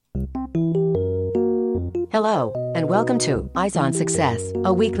Hello, and welcome to Eyes on Success,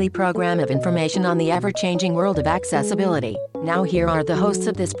 a weekly program of information on the ever-changing world of accessibility. Now here are the hosts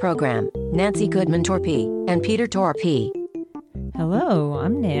of this program, Nancy Goodman-Torpey and Peter Torpey. Hello,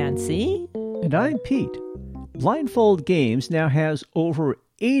 I'm Nancy. And I'm Pete. Blindfold Games now has over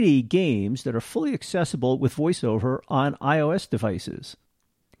 80 games that are fully accessible with VoiceOver on iOS devices.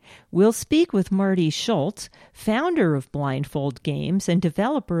 We'll speak with Marty Schultz, founder of Blindfold Games and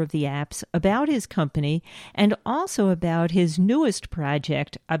developer of the apps, about his company and also about his newest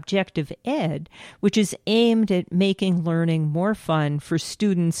project, Objective Ed, which is aimed at making learning more fun for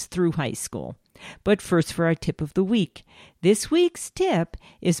students through high school. But first for our tip of the week. This week's tip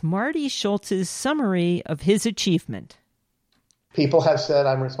is Marty Schultz's summary of his achievement. People have said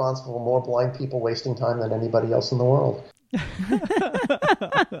I'm responsible for more blind people wasting time than anybody else in the world.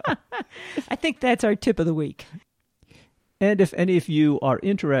 I think that's our tip of the week. And if any of you are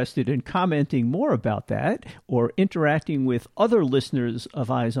interested in commenting more about that or interacting with other listeners of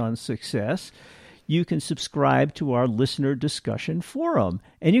Eyes on Success, you can subscribe to our listener discussion forum.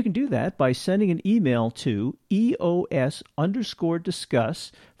 And you can do that by sending an email to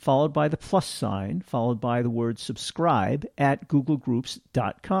EOS_discuss, followed by the plus sign, followed by the word subscribe at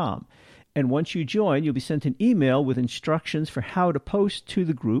googlegroups.com. And once you join, you'll be sent an email with instructions for how to post to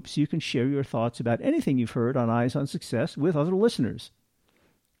the group so you can share your thoughts about anything you've heard on Eyes on Success with other listeners.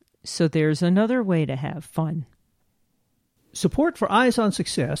 So there's another way to have fun. Support for Eyes on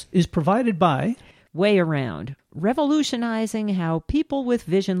Success is provided by Way Around, revolutionizing how people with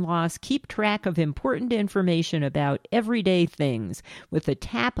vision loss keep track of important information about everyday things with the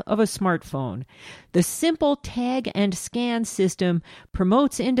tap of a smartphone. The simple tag and scan system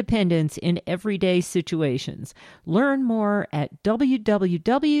promotes independence in everyday situations. Learn more at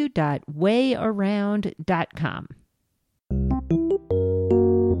www.wayaround.com.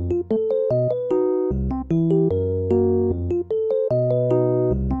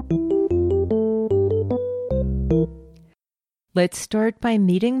 Let's start by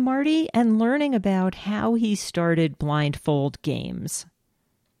meeting Marty and learning about how he started Blindfold Games.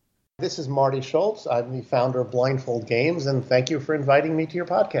 This is Marty Schultz. I'm the founder of Blindfold Games, and thank you for inviting me to your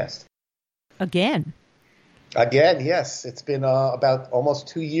podcast. Again, yes. It's been about almost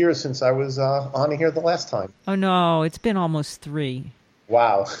 2 years since I was on here the last time. Oh, no, it's been almost 3.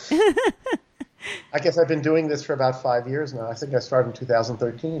 Wow. I guess I've been doing this for about 5 years now. I think I started in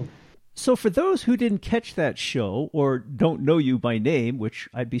 2013. So for those who didn't catch that show or don't know you by name, which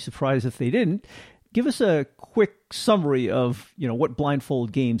I'd be surprised if they didn't, give us a quick summary of, what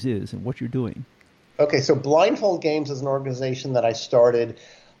Blindfold Games is and what you're doing. Okay, so Blindfold Games is an organization that I started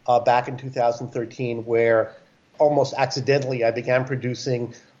back in 2013 where almost accidentally I began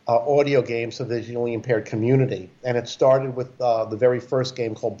producing audio games for the visually impaired community. And it started with the very first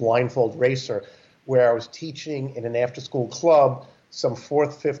game called Blindfold Racer, where I was teaching in an after-school club some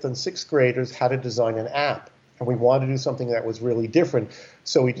 4th, 5th, and 6th graders how to design an app. And we wanted to do something that was really different.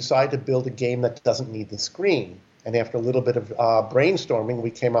 So we decided to build a game that doesn't need the screen. And after a little bit of brainstorming, we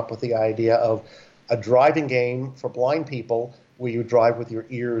came up with the idea of a driving game for blind people where you drive with your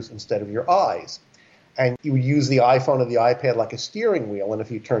ears instead of your eyes. And you would use the iPhone or the iPad like a steering wheel. And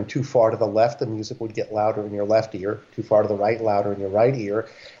if you turn too far to the left, the music would get louder in your left ear, too far to the right, louder in your right ear.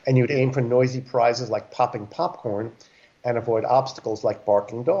 And you'd aim for noisy prizes like popping popcorn and avoid obstacles like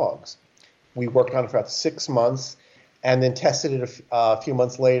barking dogs. We worked on it for about 6 months and then tested it a few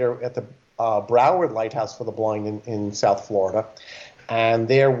months later at the Broward Lighthouse for the Blind in South Florida. And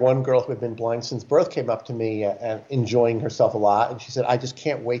there, one girl who had been blind since birth came up to me and enjoying herself a lot. And she said, I just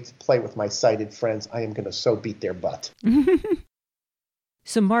can't wait to play with my sighted friends. I am going to so beat their butt.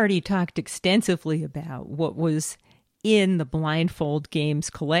 So Marty talked extensively about what was in the Blindfold Games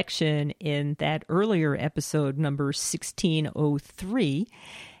collection in that earlier episode, number 1603.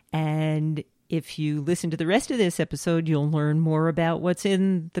 And if you listen to the rest of this episode, you'll learn more about what's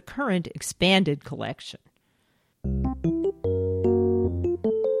in the current expanded collection.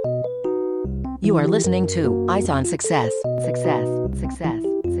 You are listening to Eyes on Success. Success, success,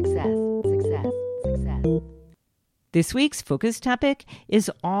 success, success, success. This week's focus topic is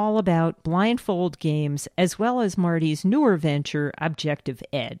all about Blindfold Games, as well as Marty's newer venture, Objective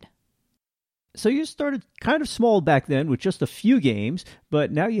Ed. So you started kind of small back then with just a few games,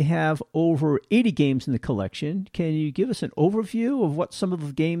 but now you have over 80 games in the collection. Can you give us an overview of what some of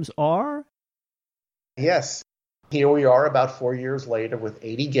the games are? Yes. Here we are about 4 years later with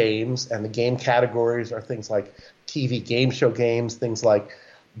 80 games, and the game categories are things like TV game show games, things like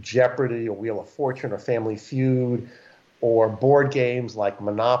Jeopardy or Wheel of Fortune or Family Feud, or board games like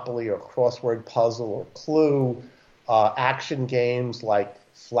Monopoly or Crossword Puzzle or Clue, action games like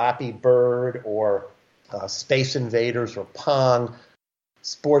Flappy Bird or Space Invaders or Pong,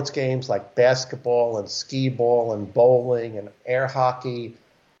 sports games like basketball and skee-ball and bowling and air hockey.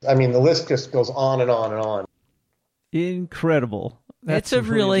 I mean, the list just goes on and on and on. Incredible. That's a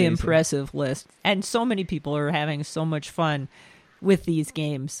really impressive list. And so many people are having so much fun with these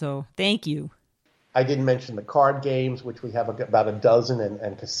games, so thank you. I didn't mention the card games, which we have about a dozen,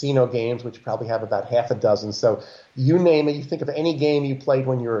 and casino games, which probably have about half a dozen. So you name it. You think of any game you played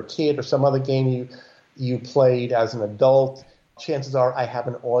when you were a kid or some other game you played as an adult, chances are I have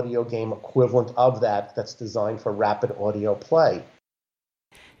an audio game equivalent of that that's designed for rapid audio play.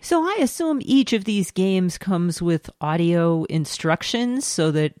 So I assume each of these games comes with audio instructions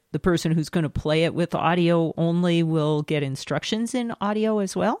so that the person who's going to play it with audio only will get instructions in audio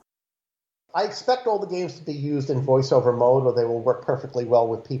as well? I expect all the games to be used in voiceover mode, or they will work perfectly well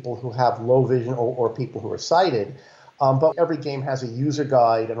with people who have low vision or people who are sighted. But every game has a user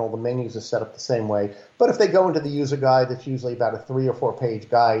guide, and all the menus are set up the same way. But if they go into the user guide, it's usually about a 3 or 4 page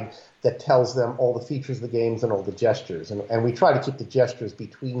guide that tells them all the features of the games and all the gestures. And we try to keep the gestures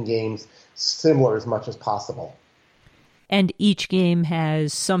between games similar as much as possible. And each game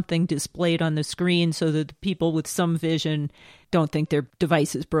has something displayed on the screen so that the people with some vision don't think their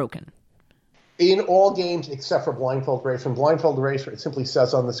device is broken. In all games except for Blindfold Racer. In Blindfold Racer, it simply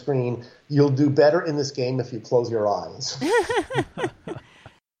says on the screen, you'll do better in this game if you close your eyes.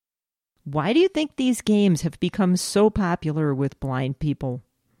 Why do you think these games have become so popular with blind people?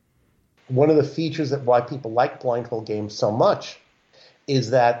 One of the features that why people like blindfold games so much is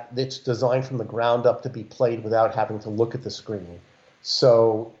that it's designed from the ground up to be played without having to look at the screen.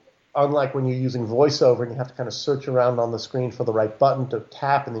 So unlike when you're using voiceover and you have to kind of search around on the screen for the right button to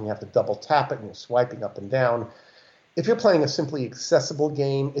tap, and then you have to double tap it and you're swiping up and down. If you're playing a simply accessible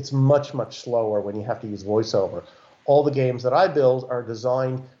game, it's much, much slower when you have to use voiceover. All the games that I build are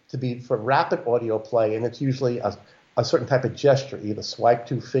designed to be for rapid audio play, and it's usually a certain type of gesture, either swipe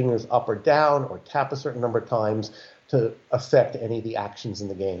 2 fingers up or down or tap a certain number of times to affect any of the actions in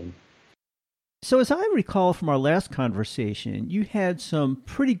the game. So as I recall from our last conversation, you had some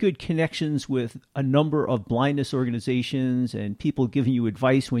pretty good connections with a number of blindness organizations and people giving you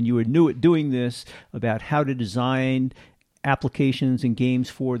advice when you were new at doing this about how to design applications and games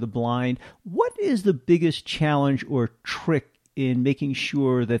for the blind. What is the biggest challenge or trick in making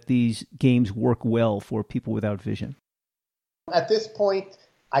sure that these games work well for people without vision? At this point,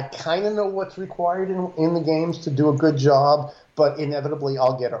 I kind of know what's required in the games to do a good job, but inevitably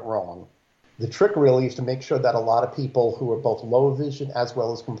I'll get it wrong. The trick really is to make sure that a lot of people who are both low vision as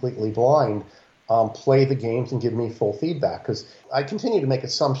well as completely blind play the games and give me full feedback. Because I continue to make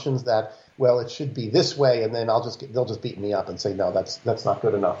assumptions that, well, it should be this way, and then they'll just beat me up and say, no, that's not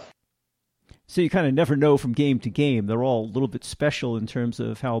good enough. So you kind of never know from game to game. They're all a little bit special in terms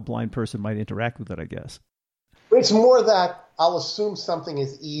of how a blind person might interact with it, I guess. It's more that I'll assume something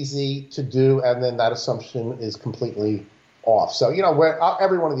is easy to do, and then that assumption is completely off. So,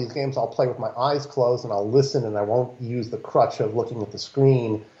 every one of these games I'll play with my eyes closed and I'll listen, and I won't use the crutch of looking at the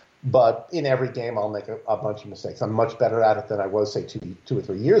screen. But in every game I'll make a bunch of mistakes. I'm much better at it than I was, say, 2 or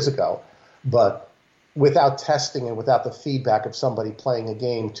 3 years ago. But without testing and without the feedback of somebody playing a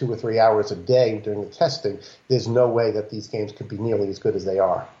game 2 or 3 hours a day during the testing, there's no way that these games could be nearly as good as they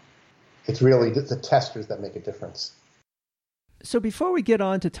are. It's really the testers that make a difference. So before we get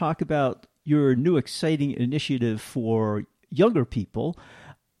on to talk about your new exciting initiative for younger people,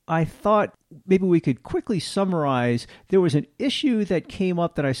 I thought maybe we could quickly summarize. There was an issue that came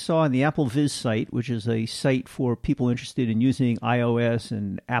up that I saw on the Apple Viz site, which is a site for people interested in using iOS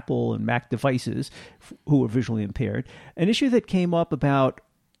and Apple and Mac devices who are visually impaired. An issue that came up about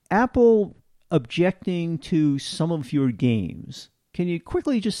Apple objecting to some of your games. Can you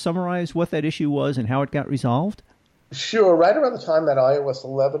quickly just summarize what that issue was and how it got resolved? Sure. Right around the time that iOS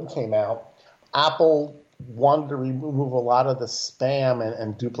 11 came out, Apple wanted to remove a lot of the spam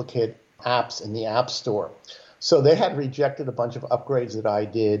and duplicate apps in the App Store. So they had rejected a bunch of upgrades that I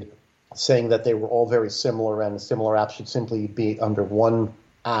did, saying that they were all very similar and similar apps should simply be under one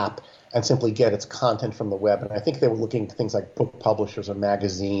app and simply get its content from the web. And I think they were looking at things like book publishers or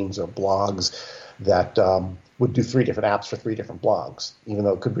magazines or blogs that would do 3 different apps for 3 different blogs, even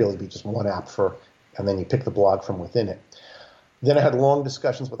though it could really be just one app and then you pick the blog from within it. Then I had long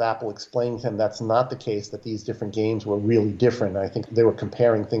discussions with Apple explaining to them that's not the case, that these different games were really different. I think they were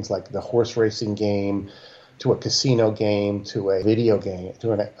comparing things like the horse racing game to a casino game to a video game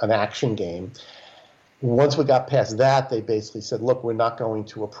to an action game. Once we got past that, they basically said, look, we're not going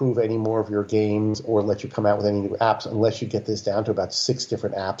to approve any more of your games or let you come out with any new apps unless you get this down to about 6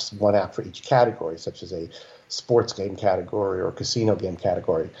 different apps, 1 app for each category, such as a sports game category or casino game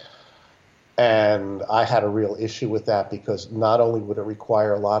category. And I had a real issue with that because not only would it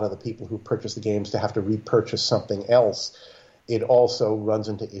require a lot of the people who purchase the games to have to repurchase something else, it also runs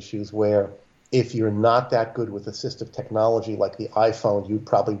into issues where if you're not that good with assistive technology like the iPhone, you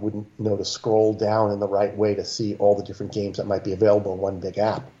probably wouldn't know to scroll down in the right way to see all the different games that might be available in one big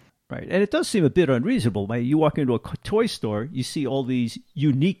app. Right. And it does seem a bit unreasonable. You walk into a toy store, you see all these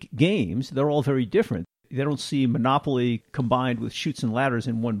unique games. They're all very different. They don't see Monopoly combined with Chutes and Ladders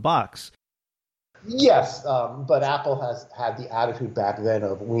in one box. Yes, but Apple has had the attitude back then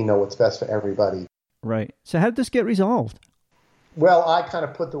of we know what's best for everybody. Right. So how did this get resolved? Well, I kind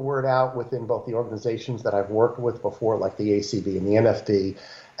of put the word out within both the organizations that I've worked with before, like the ACB and the NFB,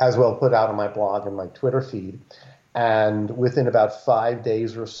 as well put out on my blog and my Twitter feed. And within about 5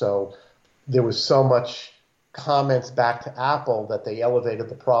 days or so, there was so much comments back to Apple that they elevated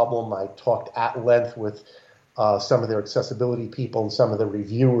the problem. I talked at length with some of their accessibility people and some of the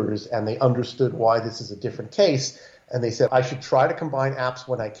reviewers, and they understood why this is a different case. And they said, I should try to combine apps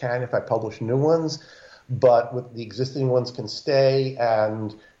when I can if I publish new ones, but with the existing ones can stay.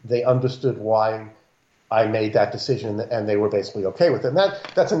 And they understood why I made that decision, and they were basically okay with it. And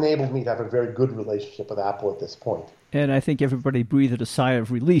that's enabled me to have a very good relationship with Apple at this point. And I think everybody breathed a sigh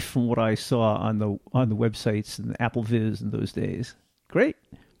of relief from what I saw on the websites and Apple Viz in those days. Great.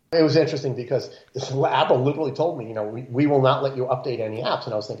 It was interesting because Apple literally told me, we will not let you update any apps.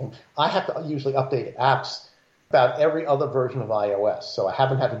 And I was thinking, I have to usually update apps about every other version of iOS. So I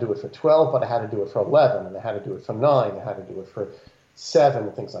haven't had to do it for 12, but I had to do it for 11, and I had to do it for 9, I had to do it for 7,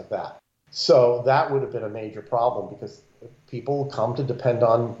 and things like that. So that would have been a major problem because people come to depend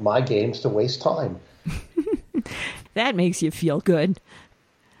on my games to waste time. That makes you feel good.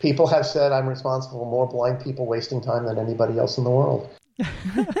 People have said I'm responsible for more blind people wasting time than anybody else in the world.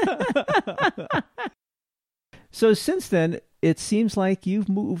 So since then, it seems like you've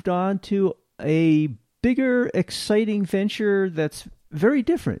moved on to a bigger, exciting venture that's very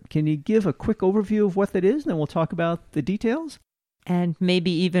different. Can you give a quick overview of what that is, and then we'll talk about the details? And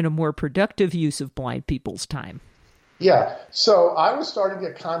maybe even a more productive use of blind people's time. Yeah. So I was starting to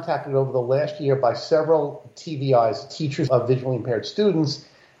get contacted over the last year by several TVIs, teachers of visually impaired students,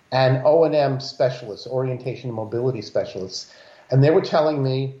 and O&M specialists, orientation and mobility specialists. And they were telling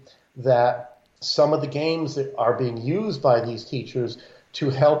me that some of the games that are being used by these teachers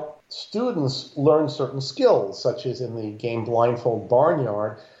to help students learn certain skills, such as in the game Blindfold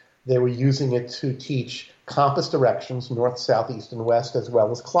Barnyard, they were using it to teach compass directions, north, south, east, and west, as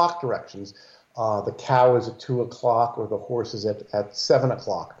well as clock directions. The cow is at 2 o'clock or the horse is at 7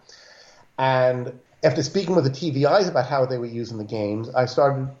 o'clock. And after speaking with the TVIs about how they were using the games, I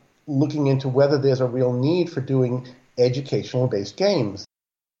started looking into whether there's a real need for doing educational-based games.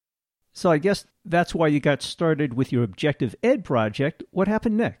 So I guess that's why you got started with your Objective Ed project. What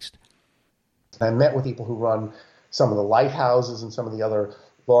happened next? I met with people who run some of the lighthouses and some of the other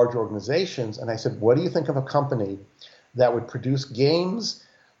large organizations, and I said, what do you think of a company that would produce games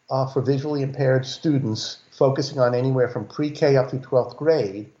for visually impaired students focusing on anywhere from pre-K up to 12th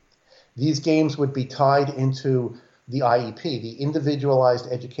grade? These games would be tied into the IEP, the individualized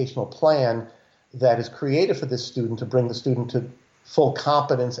educational plan that is created for this student to bring the student to full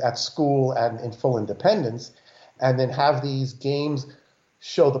competence at school and in full independence, and then have these games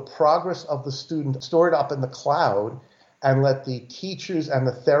show the progress of the student stored up in the cloud, and let the teachers and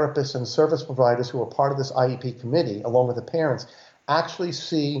the therapists and service providers who are part of this IEP committee, along with the parents, actually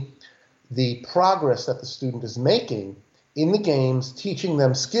see the progress that the student is making in the games, teaching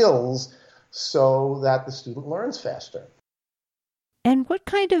them skills so that the student learns faster. And what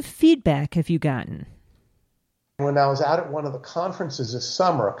kind of feedback have you gotten? When I was out at one of the conferences this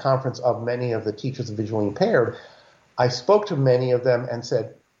summer, a conference of many of the teachers of visually impaired, I spoke to many of them and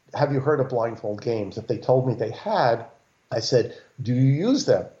said, have you heard of Blindfold Games? If they told me they had, I said, do you use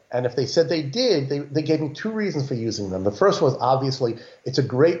them? And if they said they did, they gave me 2 reasons for using them. The first was, obviously, it's a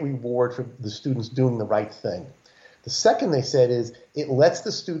great reward for the students doing the right thing. The second, they said, is it lets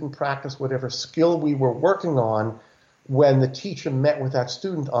the student practice whatever skill we were working on when the teacher met with that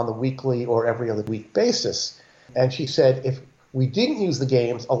student on the weekly or every other week basis. And she said if we didn't use the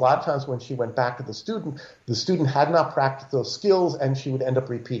games, a lot of times when she went back to the student had not practiced those skills, and she would end up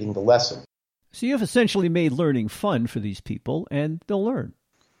repeating the lesson. So you've essentially made learning fun for these people, and they'll learn.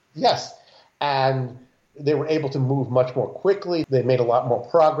 Yes, and they were able to move much more quickly. They made a lot more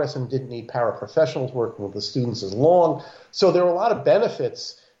progress and didn't need paraprofessionals working with the students as long. So there were a lot of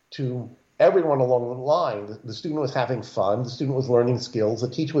benefits to everyone along the line. The student was having fun. The student was learning skills. The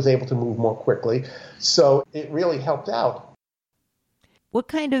teacher was able to move more quickly. So it really helped out. What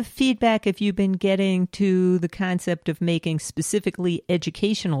kind of feedback have you been getting to the concept of making specifically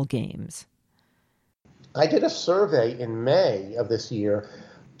educational games? I did a survey in May of this year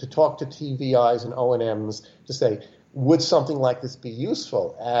to talk to TVIs and O&Ms to say, would something like this be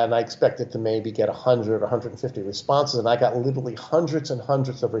useful? And I expected to maybe get 100 or 150 responses, and I got literally hundreds and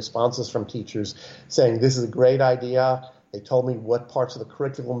hundreds of responses from teachers saying, this is a great idea. They told me what parts of the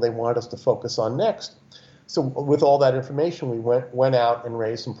curriculum they wanted us to focus on next. So with all that information, we went out and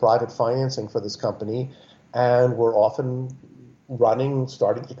raised some private financing for this company, and we're often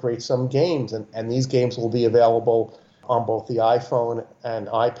starting to create some games. And these games will be available on both the iPhone and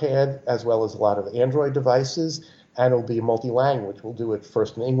iPad, as well as a lot of Android devices. And it'll be multi-language. We'll do it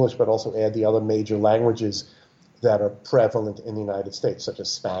first in English, but also add the other major languages that are prevalent in the United States, such as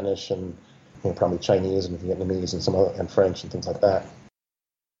Spanish and probably Chinese and Vietnamese and some other, and French and things like that.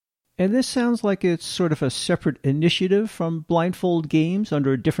 And this sounds like it's sort of a separate initiative from Blindfold Games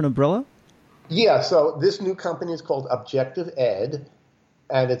under a different umbrella? Yeah, so this new company is called Objective Ed,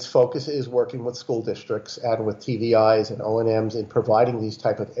 and its focus is working with school districts and with TVIs and O&Ms in providing these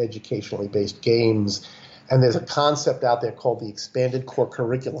type of educationally based games. And there's a concept out there called the expanded core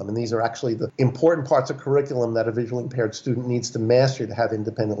curriculum, and these are actually the important parts of curriculum that a visually impaired student needs to master to have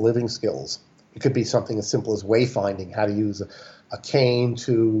independent living skills. It could be something as simple as wayfinding, how to use a cane,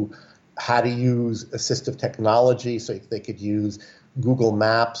 to how to use assistive technology, so they could use Google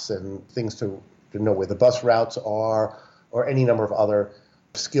Maps and things to know where the bus routes are, or any number of other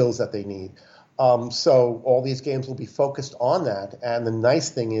skills that they need. So all these games will be focused on that. And the nice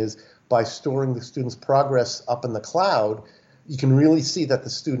thing is, by storing the student's progress up in the cloud, you can really see that the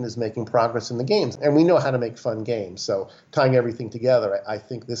student is making progress in the games. And we know how to make fun games. So tying everything together, I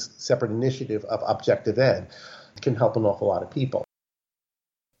think this separate initiative of Objective Ed can help an awful lot of people.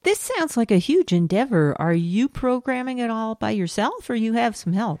 This sounds like a huge endeavor. Are you programming it all by yourself, or you have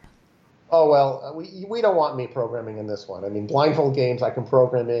some help? Oh, well, we don't want me programming in this one. I mean, Blindfold Games I can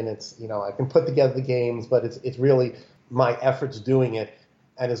program in. I can put together the games, but it's really my efforts doing it.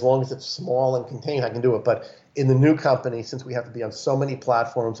 And as long as it's small and contained, I can do it. But in the new company, since we have to be on so many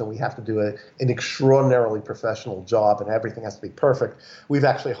platforms and we have to do an extraordinarily professional job and everything has to be perfect, we've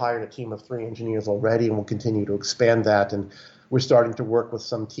actually hired a team of 3 engineers already, and we'll continue to expand that. And we're starting to work with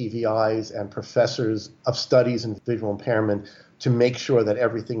some TVIs and professors of studies in visual impairment to make sure that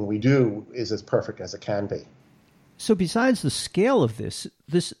everything we do is as perfect as it can be. So besides the scale of this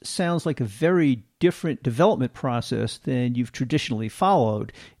sounds like a very different development process than you've traditionally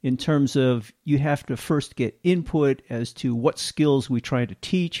followed, in terms of you have to first get input as to what skills we try to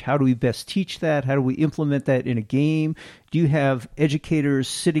teach, how do we best teach that, how do we implement that in a game? Do you have educators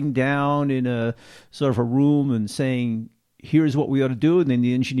sitting down in a sort of a room and saying, here's what we ought to do, and then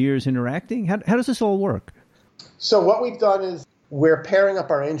the engineers interacting? How does this all work? So what we've done is we're pairing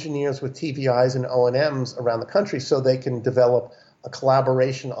up our engineers with TVIs and O&Ms around the country so they can develop a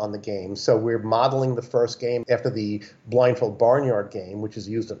collaboration on the game. So we're modeling the first game after the Blindfold Barnyard game, which is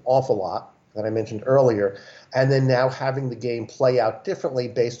used an awful lot, that I mentioned earlier, and then now having the game play out differently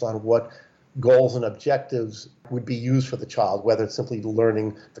based on what goals and objectives would be used for the child, whether it's simply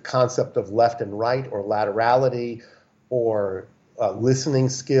learning the concept of left and right or laterality, or listening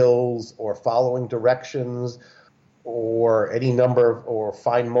skills, or following directions, or any number of, or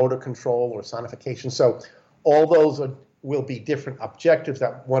fine motor control or sonification. So all those will be different objectives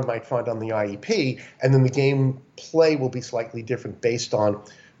that one might find on the IEP, and then the game play will be slightly different based on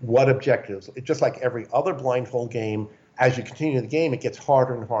what objectives. It's just like every other Blindfold game, as you continue the game, it gets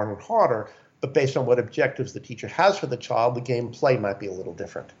harder and harder and harder, but based on what objectives the teacher has for the child, the game play might be a little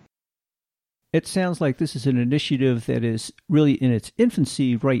different. It sounds like this is an initiative that is really in its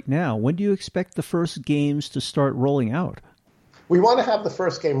infancy right now. When do you expect the first games to start rolling out? We want to have the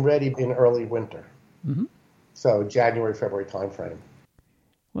first game ready in early winter. Mm-hmm. So January, February timeframe.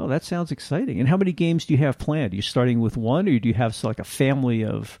 Well, that sounds exciting. And how many games do you have planned? Are you starting with one, or do you have like a family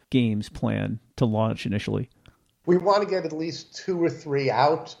of games planned to launch initially? We want to get at least 2 or 3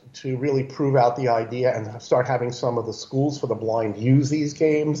 out to really prove out the idea and start having some of the schools for the blind use these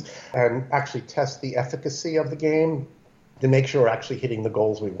games and actually test the efficacy of the game to make sure we're actually hitting the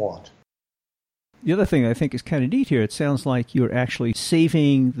goals we want. The other thing I think is kind of neat here, it sounds like you're actually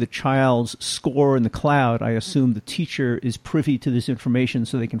saving the child's score in the cloud. I assume the teacher is privy to this information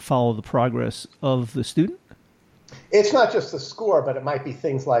so they can follow the progress of the student? It's not just the score, but it might be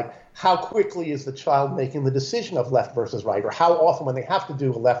things like how quickly is the child making the decision of left versus right, or how often when they have to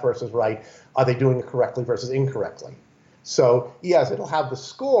do a left versus right, are they doing it correctly versus incorrectly? So, yes, it'll have the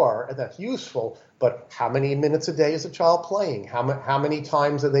score, and that's useful, but how many minutes a day is a child playing? How many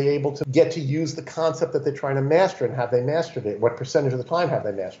times are they able to get to use the concept that they're trying to master, and have they mastered it? What percentage of the time have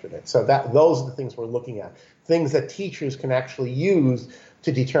they mastered it? So those are the things we're looking at, things that teachers can actually use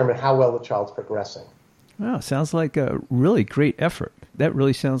to determine how well the child's progressing. Wow, sounds like a really great effort. That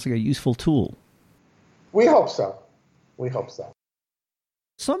really sounds like a useful tool. We hope so. We hope so.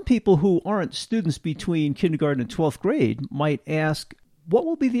 Some people who aren't students between kindergarten and 12th grade might ask, what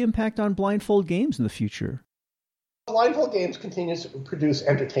will be the impact on Blindfold Games in the future? Blindfold Games continues to produce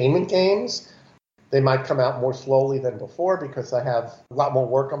entertainment games. They might come out more slowly than before because I have a lot more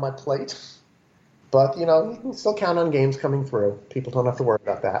work on my plate. But, you can still count on games coming through. People don't have to worry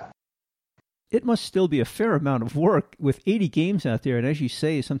about that. It must still be a fair amount of work with 80 games out there. And as you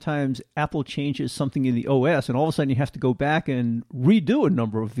say, sometimes Apple changes something in the OS, and all of a sudden you have to go back and redo a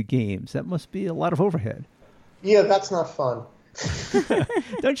number of the games. That must be a lot of overhead. Yeah, that's not fun.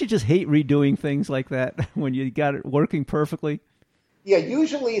 Don't you just hate redoing things like that when you got it working perfectly? Yeah,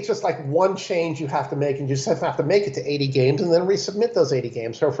 usually it's just like one change you have to make, and you just have to make it to 80 games and then resubmit those 80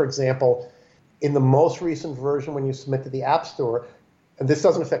 games. So, for example, in the most recent version, when you submit to the App Store, and this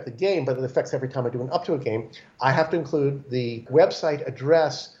doesn't affect the game, but it affects every time I do an up to a game, I have to include the website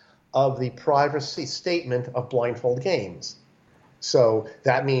address of the privacy statement of Blindfold Games. So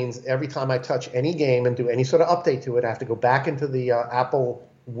that means every time I touch any game and do any sort of update to it, I have to go back into the Apple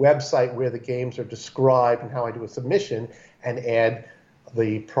website where the games are described and how I do a submission and add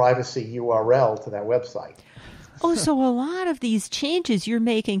the privacy URL to that website. Oh, so a lot of these changes you're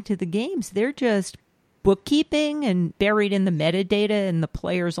making to the games, they're just bookkeeping and buried in the metadata, and the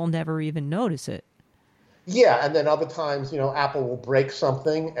players will never even notice it. Yeah, and then other times, Apple will break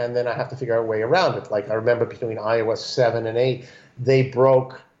something, and then I have to figure out a way around it. Like I remember between iOS 7 and 8, they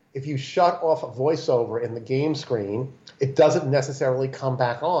broke, if you shut off a voiceover in the game screen, it doesn't necessarily come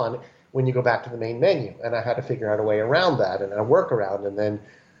back on when you go back to the main menu. And I had to figure out a way around that and a workaround. And then,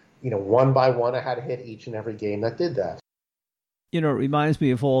 one by one, I had to hit each and every game that did that. It reminds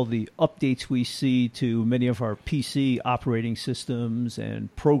me of all the updates we see to many of our PC operating systems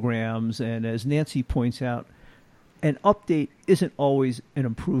and programs. And as Nancy points out, an update isn't always an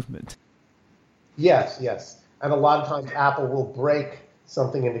improvement. Yes. And a lot of times Apple will break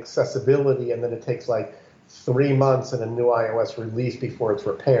something in accessibility, and then it takes like 3 months and a new iOS release before it's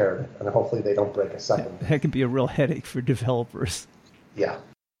repaired. And hopefully they don't break a second. That can be a real headache for developers. Yeah.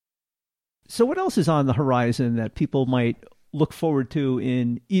 So what else is on the horizon that people might look forward to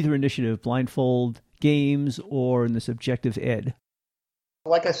in either initiative, Blindfold Games or in this Objective Ed?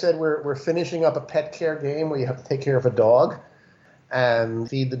 Like I said, we're finishing up a pet care game where you have to take care of a dog and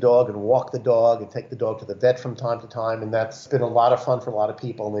feed the dog and walk the dog and take the dog to the vet from time to time. And that's been a lot of fun for a lot of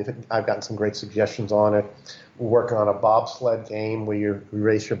people. And I've gotten some great suggestions on it. We're working on a bobsled game where you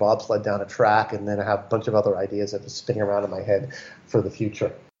race your bobsled down a track, and then I have a bunch of other ideas that are spinning around in my head for the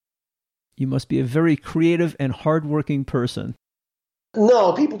future. You must be a very creative and hardworking person.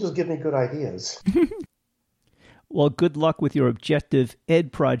 No, people just give me good ideas. Well, good luck with your Objective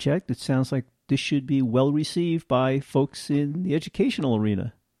Ed project. It sounds like this should be well received by folks in the educational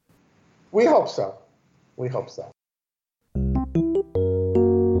arena. We hope so. We hope so.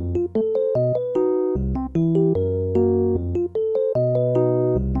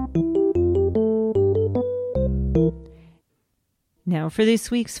 Now for this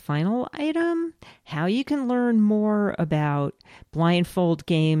week's final item, how you can learn more about Blindfold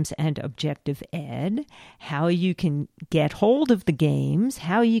Games and Objective Ed, how you can get hold of the games,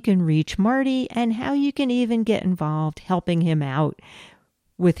 how you can reach Marty, and how you can even get involved helping him out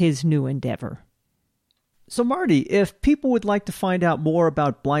with his new endeavor. So Marty, if people would like to find out more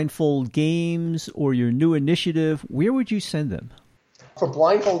about Blindfold Games or your new initiative, where would you send them? For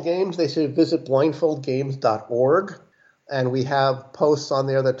Blindfold Games, they should visit blindfoldgames.org. And we have posts on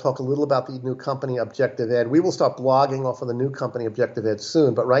there that talk a little about the new company, Objective Ed. We will start blogging off of the new company, Objective Ed,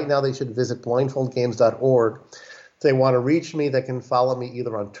 soon. But right now they should visit blindfoldgames.org. If they want to reach me, they can follow me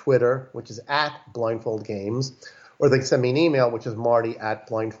either on Twitter, which is @blindfoldgames, or they can send me an email, which is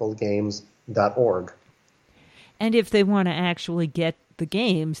marty@blindfoldgames.org. And if they want to actually get the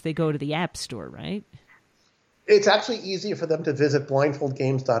games, they go to the App Store, right? It's actually easier for them to visit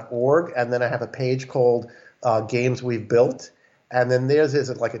blindfoldgames.org, and then I have a page called Games We've Built. And then theirs is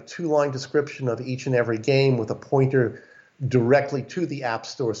like a 2-line description of each and every game with a pointer directly to the App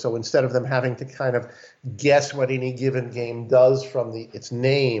Store. So instead of them having to kind of guess what any given game does from its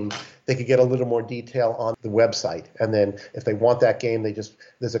name, they could get a little more detail on the website. And then if they want that game, there's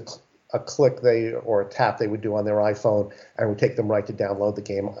a click or a tap they would do on their iPhone, and would take them right to download the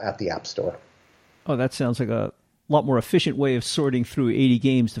game at the App Store. Oh, that sounds like a lot more efficient way of sorting through 80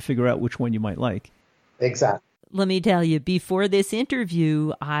 games to figure out which one you might like. Exactly. Let me tell you, before this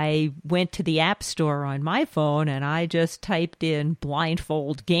interview, I went to the App Store on my phone and I just typed in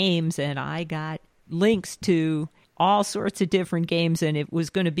Blindfold Games and I got links to all sorts of different games, and it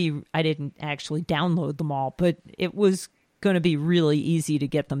was going to be, I didn't actually download them all, but it was going to be really easy to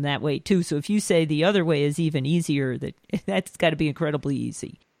get them that way too. So if you say the other way is even easier, that's got to be incredibly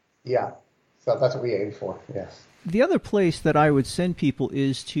easy. Yeah, so that's what we aim for, yes. The other place that I would send people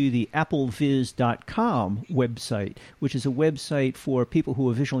is to the appleviz.com website, which is a website for people who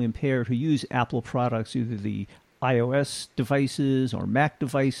are visually impaired who use Apple products, either the iOS devices or Mac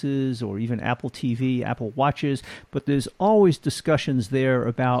devices or even Apple TV, Apple Watches. But there's always discussions there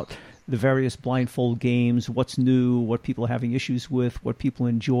about the various blindfold games, what's new, what people are having issues with, what people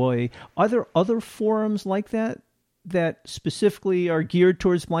enjoy. Are there other forums like that specifically are geared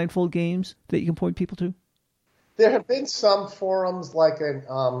towards blindfold games that you can point people to? There have been some forums, like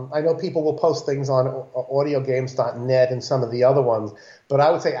I know people will post things on audiogames.net and some of the other ones, but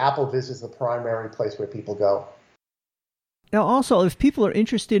I would say AppleViz is the primary place where people go. Now, also, if people are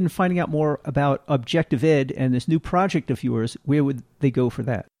interested in finding out more about Objective Ed and this new project of yours, where would they go for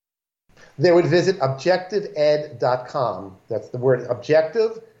that? They would visit objectiveed.com. That's the word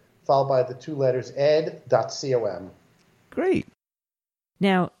objective, followed by the two letters ed.com. Great.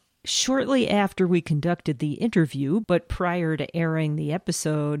 Now, shortly after we conducted the interview, but prior to airing the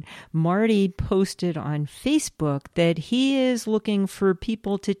episode, Marty posted on Facebook that he is looking for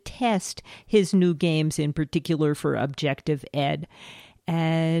people to test his new games, in particular for Objective Ed.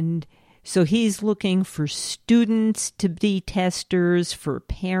 And so he's looking for students to be testers, for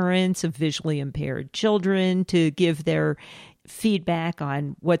parents of visually impaired children to give their feedback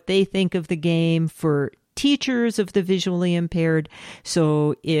on what they think of the game, for teachers of the visually impaired.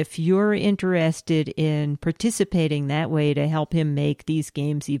 So if you're interested in participating that way to help him make these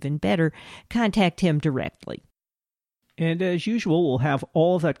games even better, contact him directly. And as usual, we'll have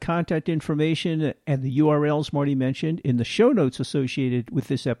all of that contact information and the URLs Marty mentioned in the show notes associated with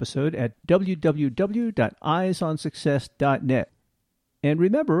this episode at www.eyesonsuccess.net. And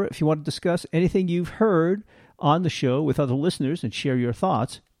remember, if you want to discuss anything you've heard on the show with other listeners and share your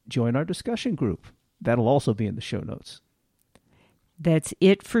thoughts, join our discussion group. That'll also be in the show notes. That's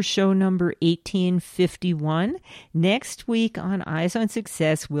it for show number 1851. Next week on Eyes on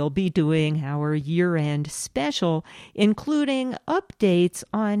Success, we'll be doing our year-end special, including updates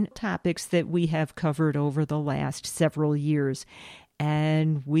on topics that we have covered over the last several years.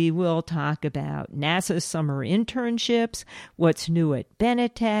 And we will talk about NASA summer internships, what's new at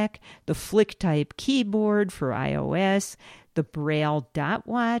Benetech, the FlickType keyboard for iOS, the Braille Dot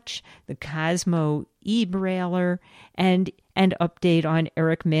Watch, the Cosmo e-Brailler, and an update on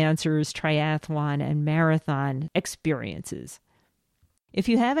Eric Manser's triathlon and marathon experiences. If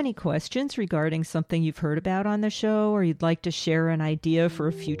you have any questions regarding something you've heard about on the show, or you'd like to share an idea for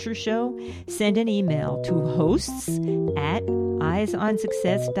a future show, send an email to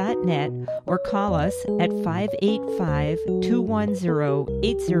hosts@eyesonsuccess.net or call us at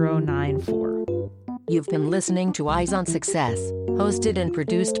 585-210-8094. You've been listening to Eyes on Success, hosted and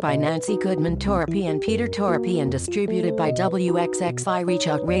produced by Nancy Goodman Torpy and Peter Torpy and distributed by WXXI Reach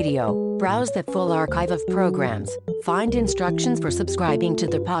Out Radio. Browse the full archive of programs, find instructions for subscribing to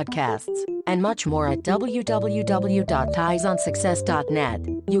the podcasts, and much more at www.eyesonsuccess.net.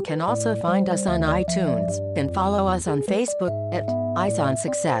 You can also find us on iTunes and follow us on Facebook at Eyes on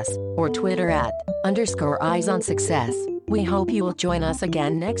Success or Twitter at _Eyes on Success. We hope you will join us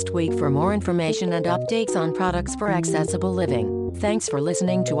again next week for more information and updates on products for accessible living. Thanks for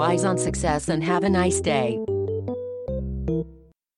listening to Eyes on Success and have a nice day.